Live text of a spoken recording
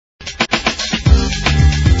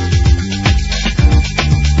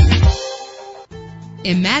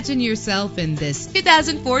Imagine yourself in this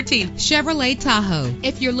 2014 Chevrolet Tahoe.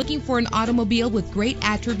 If you're looking for an automobile with great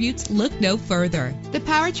attributes, look no further. The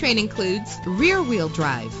powertrain includes rear-wheel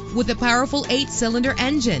drive with a powerful 8-cylinder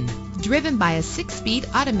engine driven by a 6-speed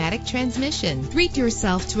automatic transmission. Treat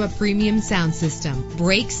yourself to a premium sound system.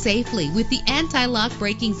 Brake safely with the anti-lock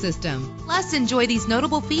braking system. Plus, enjoy these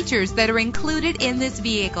notable features that are included in this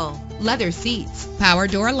vehicle: leather seats, power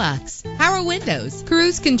door locks, power windows,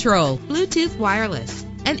 cruise control, Bluetooth wireless,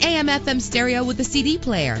 an AM/FM stereo with a CD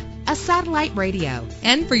player, a satellite radio.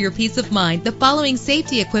 And for your peace of mind, the following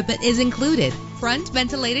safety equipment is included: front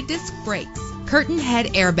ventilated disc brakes, curtain head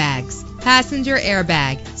airbags, passenger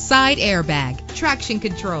airbag, side airbag, traction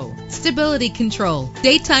control, stability control,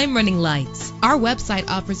 daytime running lights. Our website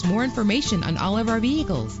offers more information on all of our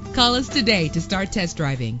vehicles. Call us today to start test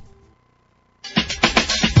driving.